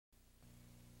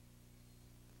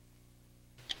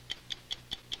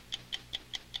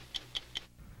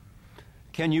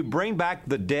Can you bring back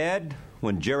the dead?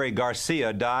 When Jerry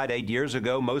Garcia died 8 years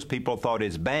ago, most people thought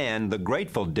his band, the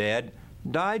Grateful Dead,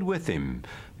 died with him.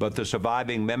 But the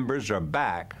surviving members are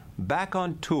back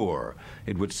on tour.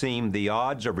 It would seem the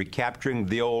odds of recapturing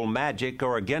the old magic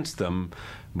are against them,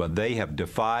 but they have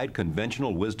defied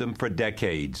conventional wisdom for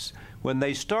decades. When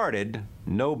they started,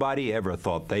 nobody ever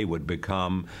thought they would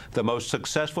become the most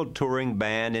successful touring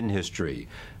band in history.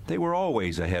 They were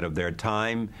always ahead of their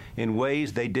time in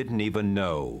ways they didn't even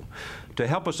know. To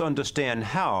help us understand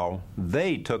how,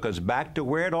 they took us back to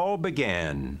where it all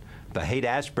began, the Haight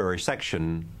Ashbury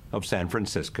section of San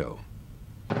Francisco.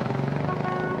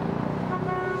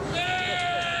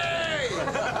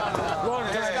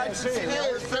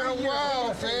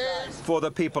 For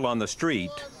the people on the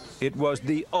street, it was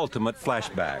the ultimate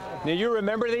flashback. Now, you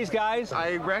remember these guys?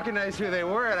 I recognized who they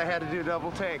were, and I had to do a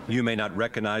double take. You may not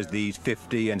recognize these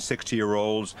 50 and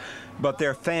 60-year-olds, but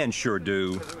their fans sure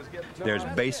do. There's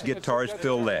bass guitarist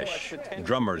Phil Lesh,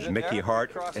 drummers Mickey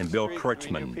Hart and Bill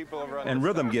Kurtzman, and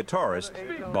rhythm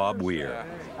guitarist Bob Weir.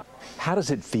 How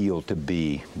does it feel to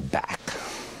be back?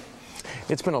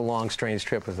 It's been a long, strange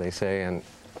trip, as they say, and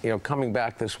you know, coming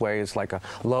back this way is like a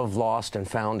love lost and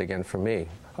found again for me.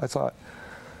 I thought,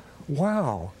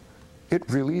 wow, it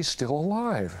really is still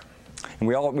alive. And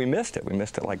we missed it. We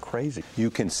missed it like crazy.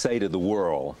 You can say to the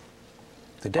world,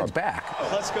 the Dead's back.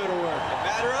 Let's go to work.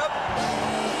 Batter up.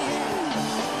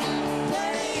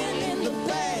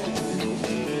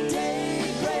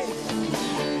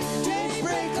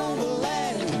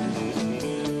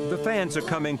 The fans are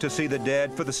coming to see the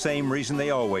Dead for the same reason they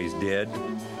always did.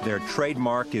 Their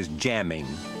trademark is jamming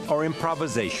or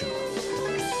improvisation.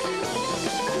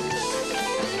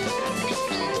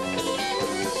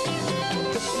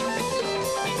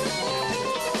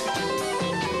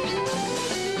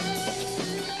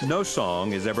 No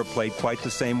song is ever played quite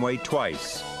the same way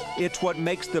twice. It's what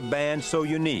makes the band so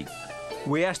unique.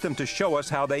 We asked them to show us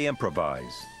how they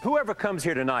improvise. Whoever comes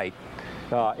here tonight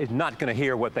is not going to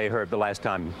hear what they heard the last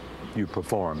time you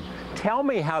performed. Tell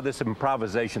me how this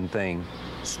improvisation thing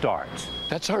starts.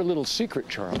 That's our little secret,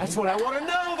 Charlie. That's what I want to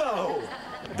know, though.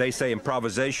 They say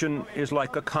improvisation is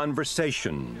like a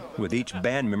conversation, with each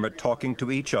band member talking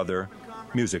to each other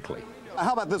musically.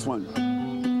 How about this one?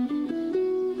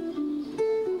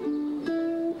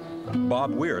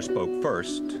 Bob Weir spoke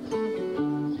first.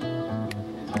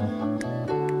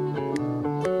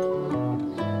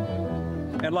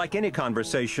 And like any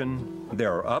conversation,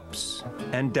 there are ups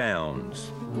and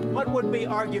downs. What would be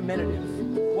argumentative?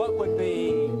 What would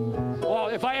be... Well,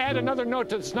 if I add another note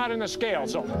that's not in the scale,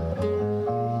 so...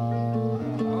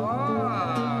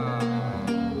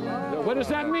 What does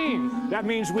that mean? That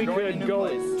means we could go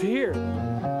to here.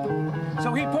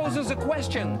 So he poses a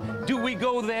question. Do we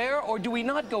go there or do we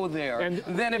not go there? And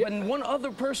then if one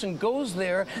other person goes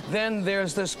there, then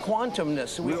there's this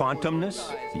quantumness.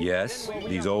 Quantumness? Yes,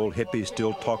 these old hippies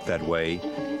still talk that way.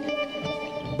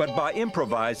 But by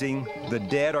improvising, the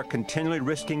Dead are continually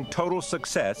risking total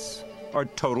success or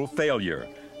total failure.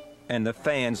 And the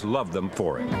fans love them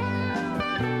for it.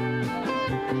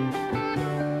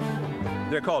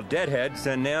 They're called Deadheads,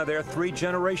 and now there are 3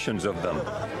 generations of them.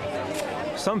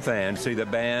 Some fans see the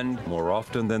band more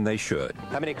often than they should.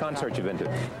 How many concerts you been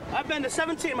to? I've been to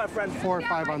 17, my friend. 4 or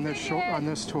 5 on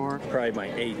this tour. Probably my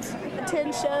 8th.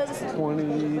 10 shows.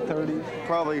 20, 30.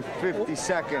 Probably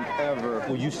 52nd ever.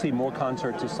 Will you see more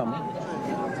concerts this summer?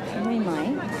 We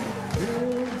might.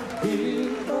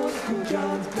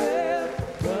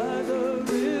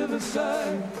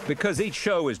 Because each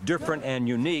show is different and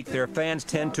unique, their fans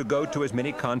tend to go to as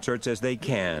many concerts as they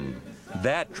can.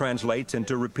 That translates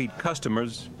into repeat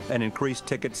customers and increased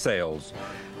ticket sales.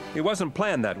 It wasn't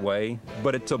planned that way,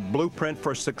 but it's a blueprint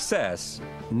for success,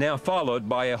 now followed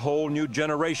by a whole new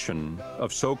generation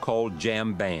of so-called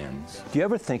jam bands. Do you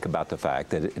ever think about the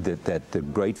fact that the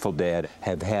Grateful Dead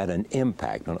have had an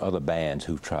impact on other bands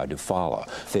who've tried to follow?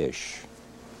 Fish,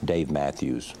 Dave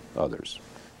Matthews, others.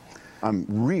 I'm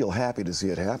real happy to see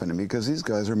it happen because these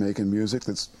guys are making music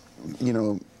that's, you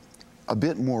know, a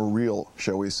bit more real,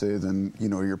 shall we say, than, you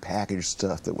know, your packaged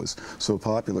stuff that was so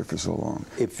popular for so long.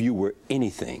 If you were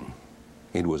anything,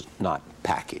 it was not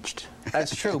packaged.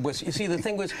 That's true, but you see, the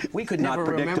thing was, we could never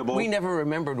remember. We never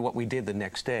remembered what we did the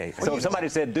next day. So if somebody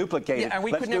said duplicate it, yeah, and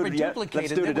we could never duplicate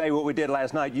it. Let's do today what we did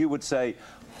last night. You would say,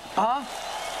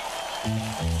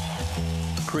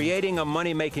 Creating a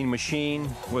money-making machine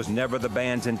was never the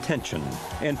band's intention.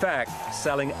 In fact,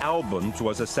 selling albums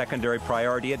was a secondary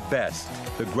priority at best.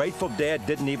 The Grateful Dead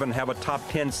didn't even have a top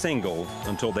 10 single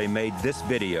until they made this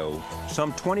video,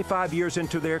 some 25 years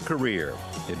into their career.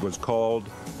 It was called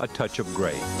A Touch of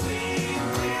Grey.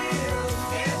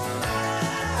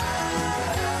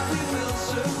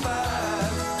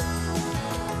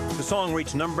 song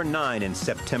reached number 9 in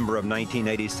September of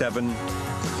 1987.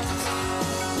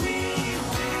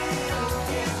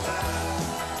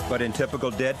 But in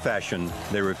typical Dead fashion,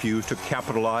 they refused to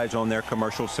capitalize on their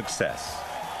commercial success.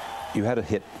 You had a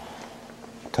hit,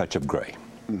 Touch of Grey.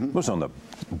 It was on the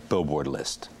Billboard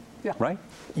list, right?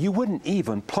 You wouldn't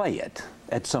even play it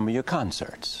at some of your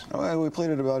concerts. Oh, we played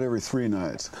it about every 3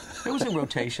 nights. It was in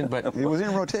rotation, but... It was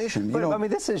in rotation. You know, I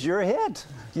mean, this is your hit.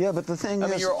 Yeah, but the thing is...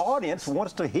 I mean, your audience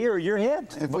wants to hear your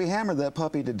hit. If we hammered that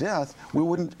puppy to death, we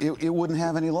wouldn't. It wouldn't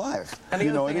have any life. And the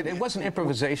other thing, it wasn't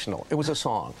improvisational. It was a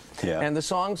song. Yeah. And the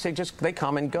songs, they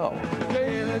come and go.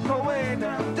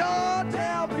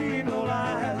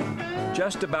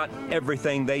 Just about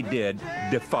everything they did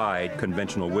defied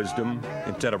conventional wisdom.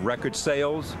 Instead of record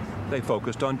sales, they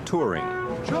focused on touring.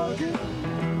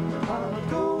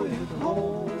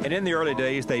 And in the early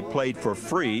days, they played for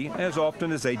free as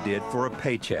often as they did for a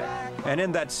paycheck. And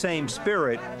in that same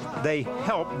spirit, they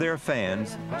helped their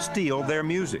fans steal their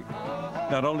music.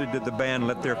 Not only did the band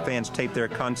let their fans tape their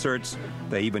concerts,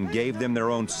 they even gave them their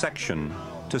own section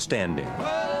to stand in.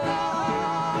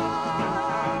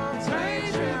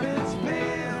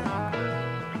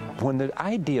 When the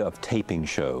idea of taping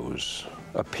shows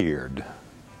appeared,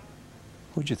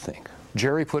 what'd you think?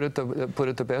 Jerry put it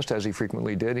the best, as he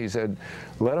frequently did. He said,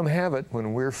 "Let them have it.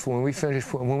 When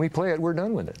we play it, we're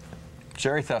done with it."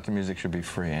 Jerry thought the music should be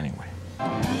free anyway.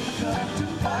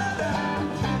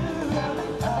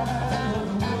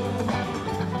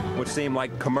 What seemed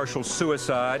like commercial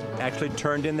suicide actually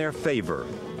turned in their favor.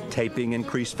 Taping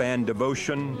increased fan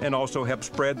devotion and also helped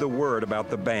spread the word about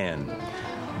the band,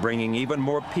 bringing even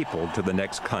more people to the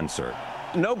next concert.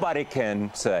 Nobody can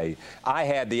say, I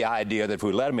had the idea that if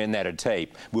we let them in that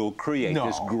tape, we'll create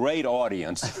this great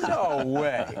audience. No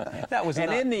way. That was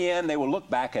And in the end, they will look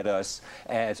back at us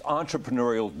as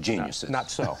entrepreneurial geniuses.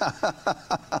 Not so.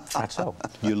 Not so.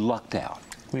 You lucked out.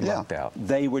 We lucked out.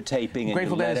 They were taping and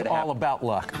Grateful Dead is all about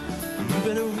luck.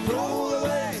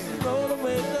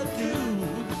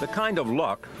 The kind of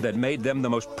luck that made them the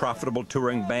most profitable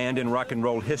touring band in rock and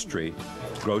roll history,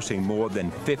 grossing more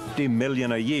than $50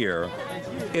 million a year.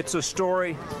 It's a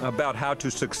story about how to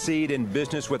succeed in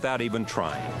business without even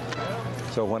trying.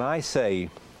 So when I say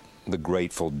the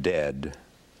Grateful Dead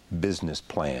business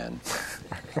plan,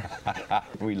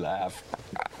 We laugh.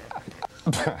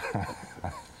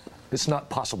 It's not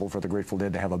possible for the Grateful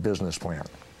Dead to have a business plan.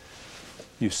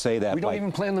 you say that We don't like,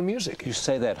 even plan the music. You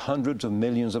say that hundreds of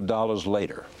millions of dollars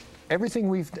later. Everything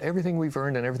we've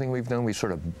earned and everything we've done, we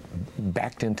sort of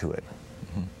backed into it.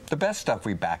 The best stuff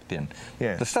we backed in.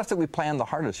 Yeah. The stuff that we planned the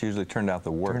hardest usually turned out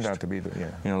the worst. Turned out to be the,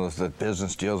 yeah. You know, the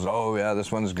business deals, oh yeah, this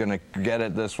one's going to get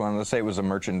it, this one. Let's say it was a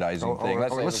merchandising thing.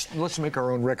 Let's make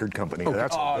our own record company. Oh,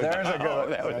 That's there's a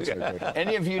good that was good.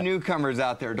 Any of you newcomers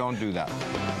out there, don't do that.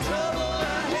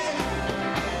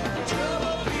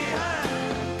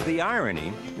 The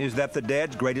irony is that the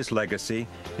Dead's greatest legacy,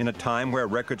 in a time where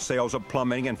record sales are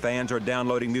plummeting and fans are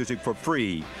downloading music for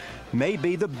free, may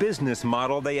be the business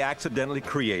model they accidentally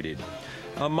created.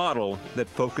 A model that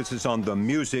focuses on the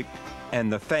music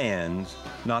and the fans,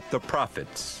 not the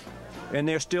profits. And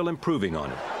they're still improving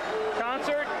on it.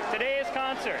 Concert, today is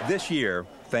concert. This year,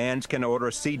 fans can order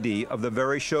a CD of the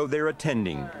very show they're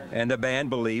attending, and the band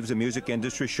believes the music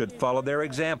industry should follow their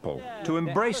example to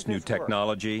embrace new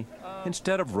technology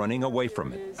instead of running away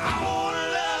from it. I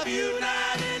wanna love you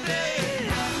night and day.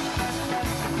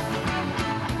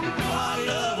 Our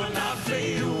love will not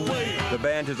fade away. The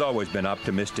band has always been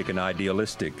optimistic and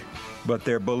idealistic, but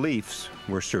their beliefs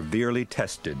were severely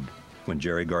tested when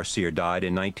Jerry Garcia died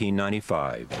in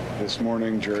 1995. This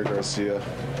morning, Jerry Garcia,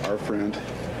 our friend,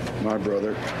 my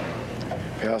brother,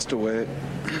 passed away.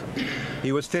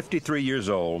 He was 53 years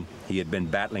old. He had been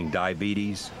battling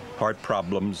diabetes, heart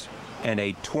problems, and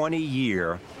a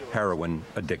 20-year heroin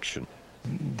addiction.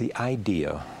 The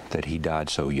idea that he died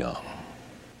so young,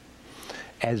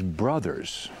 as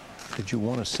brothers, did you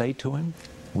want to say to him?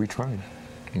 We tried.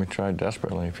 We tried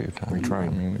desperately a few times. We tried. I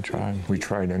mean, we tried. We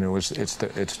tried, and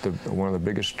it's one of the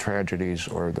biggest tragedies,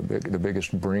 or the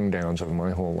biggest bring downs of my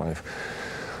whole life,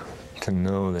 to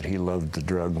know that he loved the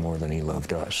drug more than he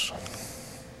loved us.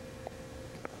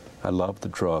 I love the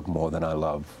drug more than I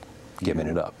love giving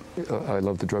it up. I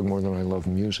love the drug more than I love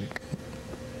music.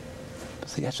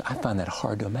 See, I find that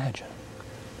hard to imagine.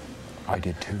 I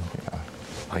did too. Yeah.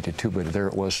 I did too, but there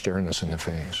it was staring us in the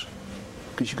face.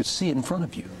 Because you could see it in front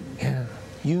of you. Yeah.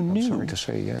 You knew. I'm sorry to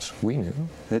say, yes, we knew.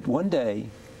 That one day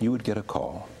you would get a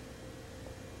call,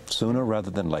 sooner rather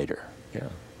than later. Yeah.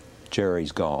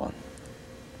 Jerry's gone.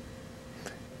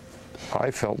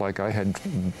 I felt like I had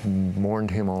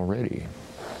mourned him already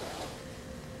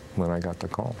when I got the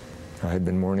call. I had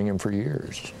been mourning him for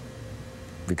years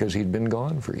because he'd been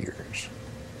gone for years.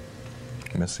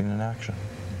 Missing in action.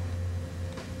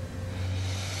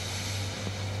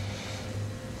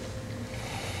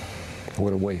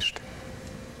 What a waste.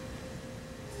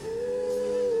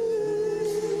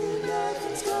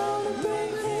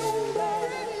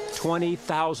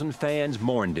 "20,000 fans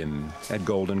mourned him at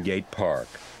Golden Gate Park.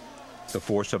 The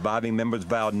 4 surviving members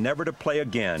vowed never to play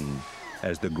again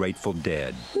as the Grateful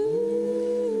Dead.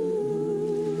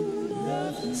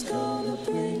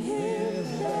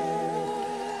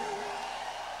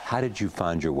 How did you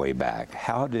find your way back?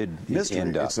 How did it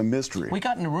end up? It's a mystery. We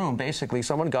got in a room, basically.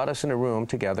 Someone got us in a room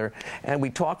together, and we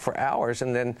talked for hours,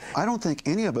 and then... I don't think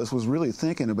any of us was really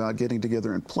thinking about getting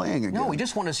together and playing again. No, we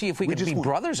just want to see if we could be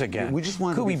brothers again. We just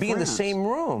wanted Could to we be be in the friends. same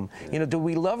room? You know, do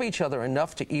we love each other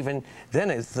enough to even...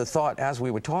 Then it's the thought as we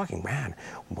were talking, man,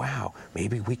 wow,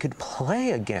 maybe we could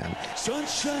play again.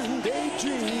 Sunshine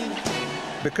daydream.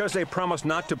 Because they promised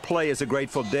not to play as the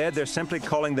Grateful Dead, they're simply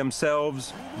calling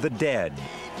themselves the Dead.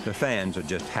 The fans are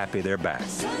just happy they're back.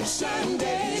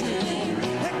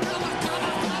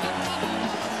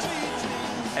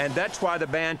 And that's why the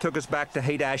band took us back to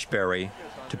Haight Ashbury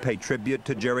to pay tribute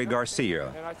to Jerry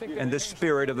Garcia and the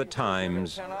spirit of the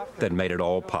times that made it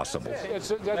all possible. That's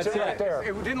it right there.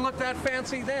 It didn't look that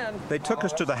fancy then. They took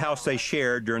us to the house they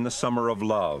shared during the summer of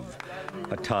love,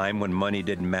 a time when money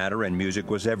didn't matter and music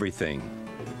was everything.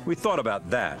 We thought about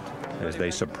that as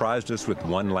they surprised us with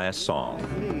one last song.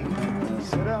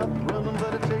 Set out running,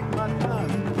 but I take my time.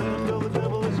 Even though the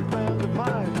devil is a friend of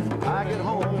mine, I get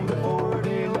home before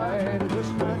daylight.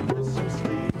 Just might get some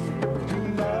sleep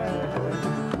tonight.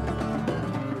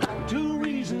 2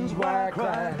 reasons why I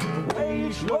cry away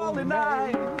each lonely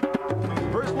night.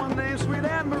 First one named Sweet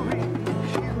Anne Marie,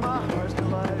 she's my heart's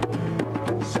delight.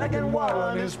 Second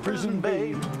one is Prison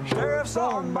Babe, sheriff's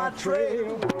on my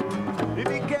trail. If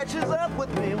he catches up with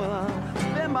me, well, I'll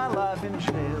spend my life in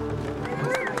jail.